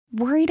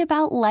Worried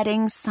about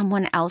letting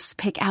someone else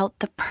pick out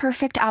the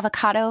perfect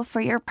avocado for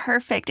your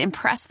perfect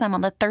impress them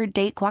on the third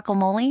date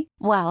guacamole?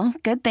 Well,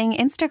 good thing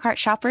Instacart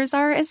shoppers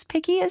are as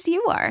picky as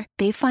you are.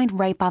 They find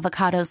ripe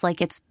avocados like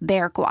it's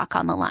their guac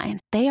on the line.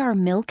 They are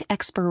milk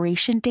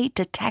expiration date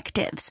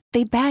detectives.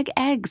 They bag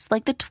eggs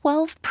like the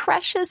 12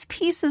 precious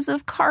pieces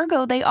of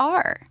cargo they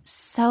are.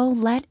 So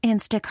let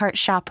Instacart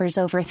shoppers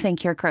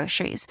overthink your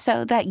groceries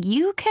so that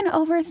you can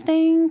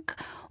overthink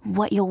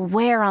what you'll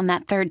wear on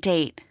that third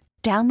date.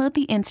 Download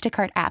the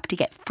Instacart app to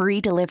get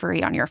free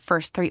delivery on your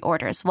first 3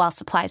 orders while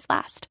supplies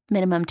last.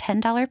 Minimum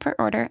 $10 per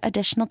order.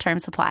 Additional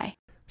terms apply.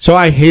 So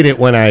I hate it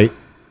when I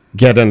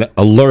get an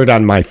alert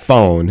on my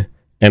phone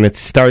and it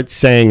starts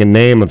saying a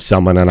name of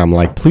someone and I'm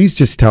like, please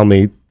just tell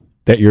me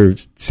that you're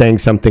saying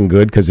something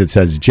good because it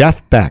says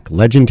Jeff Beck,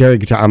 legendary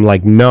guitar. I'm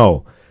like,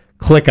 no.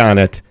 Click on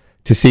it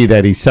to see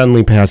that he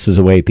suddenly passes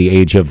away at the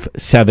age of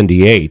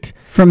 78.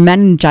 From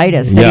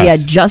meningitis that he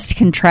had just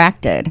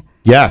contracted.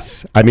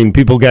 Yes. I mean,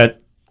 people get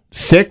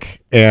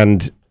sick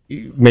and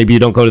maybe you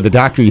don't go to the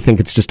doctor, you think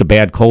it's just a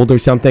bad cold or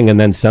something, and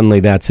then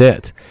suddenly that's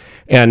it.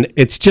 And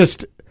it's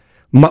just,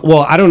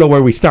 well, I don't know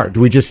where we start.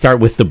 Do we just start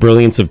with the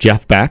brilliance of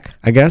Jeff Beck,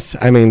 I guess?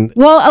 I mean,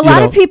 well, a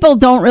lot of people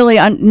don't really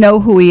know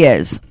who he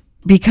is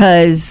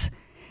because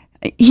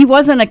he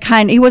wasn't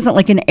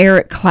like an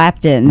Eric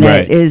Clapton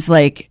that is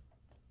like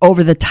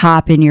over the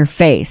top in your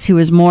face. He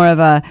was more of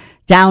a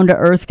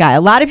down-to-earth guy. A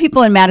lot of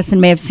people in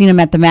Madison may have seen him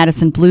at the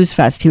Madison Blues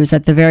Fest. He was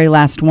at the very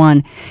last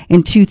one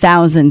in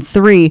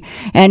 2003.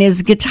 And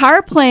his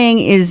guitar playing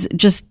is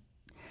just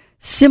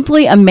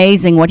simply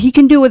amazing. What he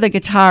can do with a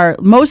guitar,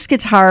 most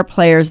guitar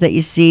players that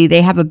you see,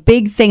 they have a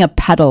big thing of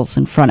pedals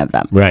in front of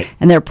them. Right.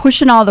 And they're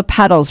pushing all the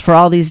pedals for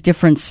all these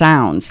different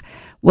sounds.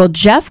 Well,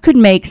 Jeff could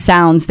make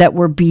sounds that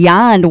were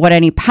beyond what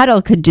any pedal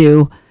could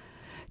do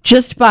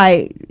just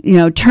by,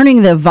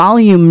 turning the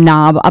volume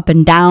knob up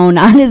and down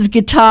on his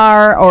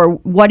guitar or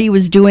what he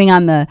was doing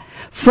on the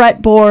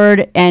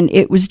fretboard. And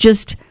it was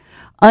just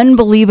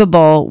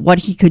unbelievable what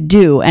he could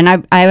do.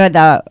 And I had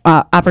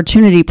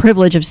the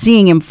privilege of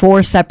seeing him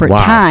 4 separate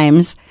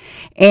times.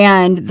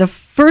 And the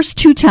first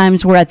 2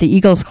 times were at the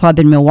Eagles Club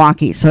in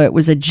Milwaukee. So it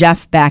was a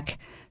Jeff Beck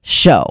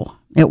show.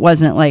 It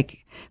wasn't like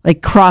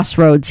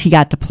Crossroads he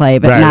got to play,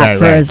 but not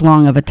for as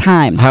long of a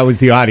time. How was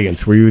the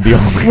audience? Were you the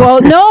only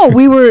Well,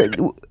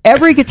 no,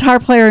 every guitar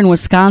player in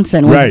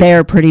Wisconsin was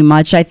there pretty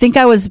much. I think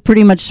I was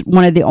pretty much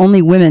one of the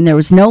only women. There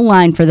was no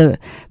line for the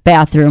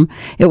bathroom.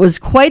 It was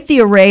quite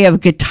the array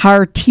of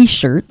guitar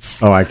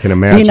T-shirts. Oh, I can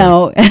imagine.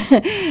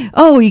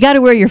 You got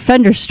to wear your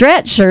Fender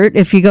Strat shirt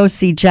if you go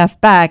see Jeff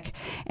Beck.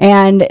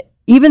 And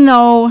even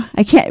though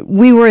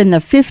we were in the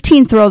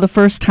 15th row the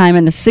first time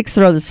and the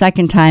 6th row the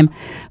second time,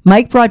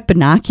 Mike brought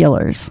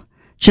binoculars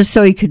just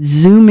so he could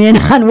zoom in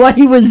on what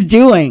he was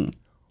doing.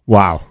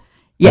 Wow.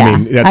 Yeah.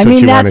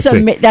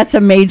 That's a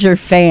major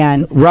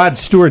fan. Rod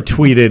Stewart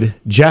tweeted,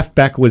 Jeff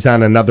Beck was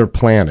on another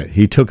planet.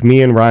 He took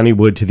me and Ronnie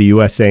Wood to the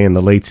USA in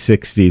the late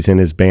 60s in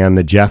his band,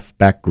 the Jeff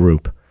Beck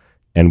Group,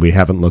 and we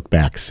haven't looked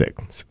back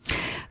since.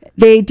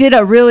 They did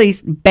a really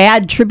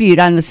bad tribute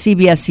on the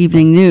CBS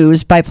Evening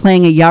News by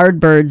playing a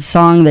Yardbirds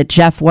song that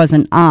Jeff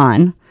wasn't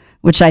on,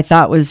 which I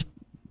thought was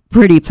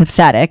pretty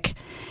pathetic.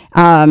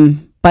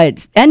 But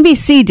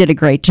NBC did a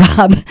great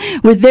job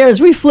with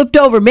theirs. We flipped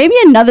over. Maybe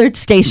another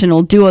station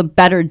will do a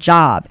better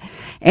job.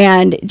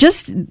 And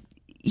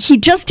he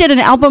just did an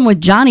album with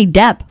Johnny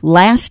Depp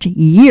last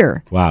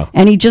year. Wow.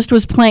 And he just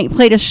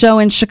played a show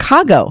in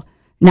Chicago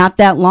not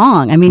that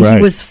long. I mean, he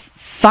was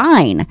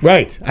fine.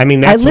 Right. I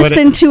mean, I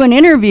listened to an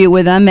interview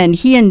with him, and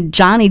he and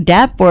Johnny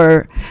Depp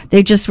were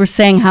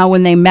saying how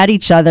when they met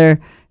each other,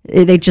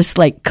 they just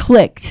like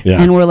clicked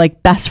and were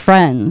like best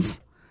friends.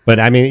 But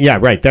I mean, yeah,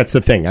 right. That's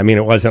the thing. I mean,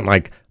 it wasn't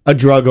like a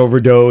drug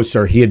overdose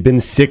or he had been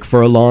sick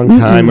for a long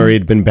time or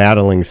he'd been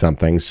battling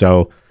something.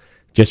 So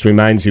just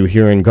reminds you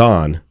here and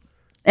gone.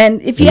 And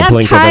if you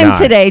have time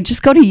today,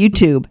 just go to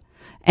YouTube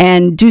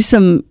and do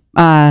some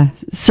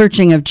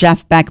searching of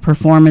Jeff Beck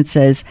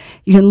performances.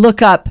 You can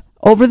look up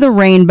Over the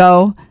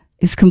Rainbow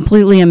is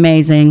completely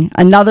amazing.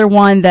 Another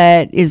one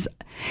that is,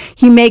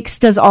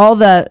 does all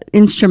the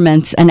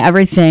instruments and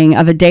everything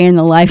of A Day in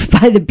the Life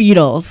by the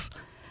Beatles.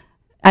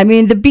 I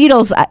mean, the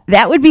Beatles,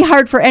 that would be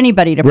hard for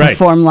anybody to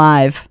perform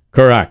live.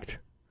 Correct.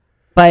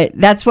 But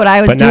that's what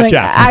I was doing. Not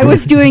Jeff. I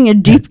was doing a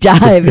deep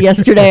dive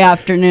yesterday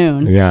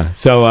afternoon. Yeah.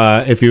 So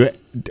if you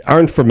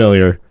aren't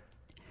familiar,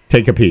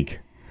 take a peek.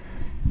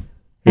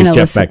 Here's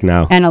Jeff Beck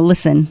now. And a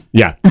listen.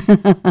 Yeah.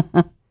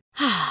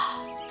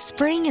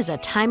 Spring is a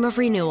time of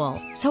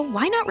renewal, so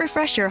why not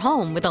refresh your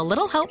home with a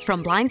little help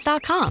from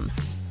Blinds.com?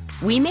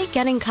 We make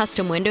getting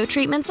custom window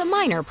treatments a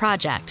minor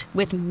project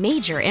with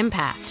major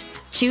impact.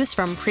 Choose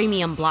from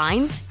premium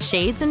blinds,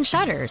 shades, and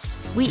shutters.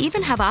 We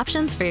even have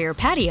options for your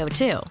patio,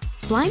 too.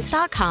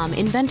 Blinds.com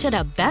invented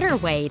a better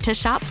way to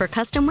shop for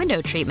custom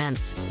window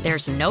treatments.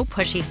 There's no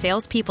pushy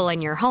salespeople in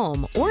your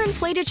home or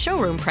inflated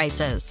showroom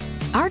prices.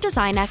 Our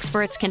design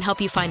experts can help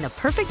you find the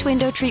perfect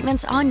window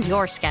treatments on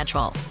your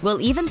schedule.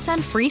 We'll even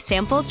send free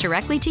samples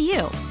directly to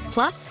you.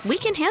 Plus, we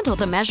can handle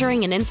the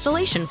measuring and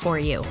installation for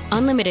you.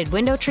 Unlimited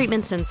window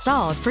treatments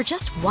installed for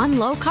just one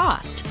low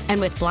cost. And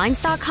with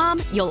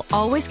Blinds.com, you'll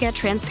always get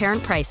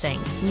transparent pricing.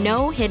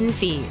 No hidden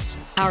fees.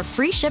 Our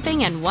free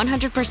shipping and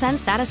 100%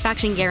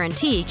 satisfaction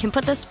guarantee can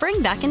put the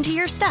spring back into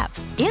your step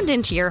and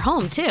into your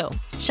home, too.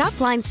 Shop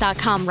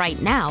Blinds.com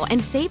right now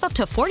and save up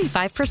to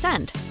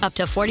 45%. Up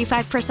to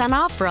 45%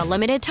 off for a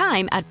limited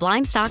time at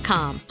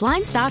Blinds.com.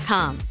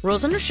 Blinds.com.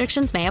 Rules and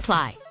restrictions may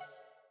apply.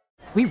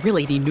 We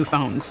really need new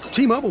phones.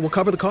 T-Mobile will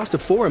cover the cost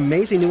of 4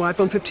 amazing new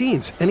iPhone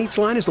 15s, and each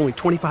line is only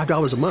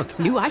 $25 a month.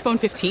 New iPhone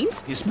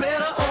 15s? It's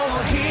better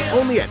over here.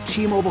 Only at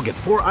T-Mobile, get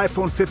 4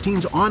 iPhone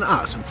 15s on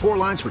us and 4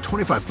 lines for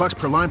 $25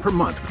 per line per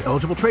month with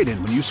eligible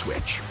trade-in when you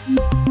switch.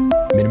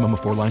 Minimum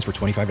of 4 lines for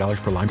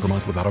 $25 per line per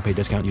month with autopay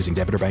discount using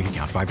debit or bank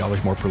account.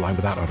 $5 more per line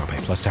without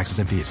autopay, plus taxes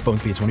and fees. Phone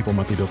fee at 24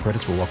 monthly bill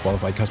credits for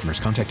well-qualified customers.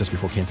 Contact us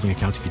before canceling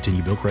account to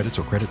continue bill credits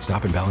or credit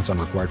stop and balance on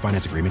required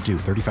finance agreement due.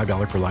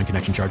 $35 per line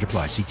connection charge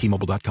applies. See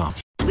T-Mobile.com.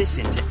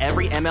 Listen to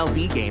every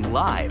MLB game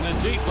live. In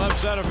the deep left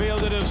center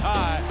field, it is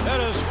high,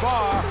 it is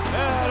far,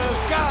 it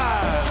is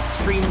gone.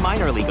 Stream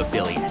minor league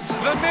affiliates.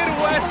 The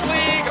Midwest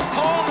League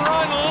home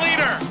run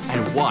leader.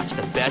 And watch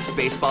the best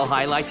baseball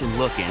highlights and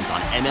look-ins on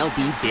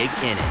MLB Big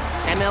Inning.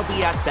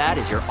 MLB At Bat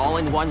is your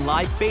all-in-one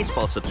live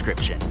baseball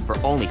subscription for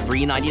only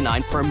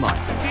 $3.99 per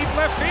month. Deep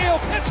left field,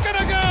 it's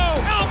gonna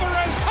go.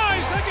 Alvarez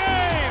ties the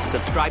game.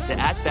 Subscribe to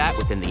At Bat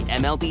within the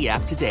MLB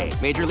app today.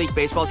 Major League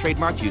Baseball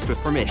trademarks used with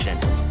permission.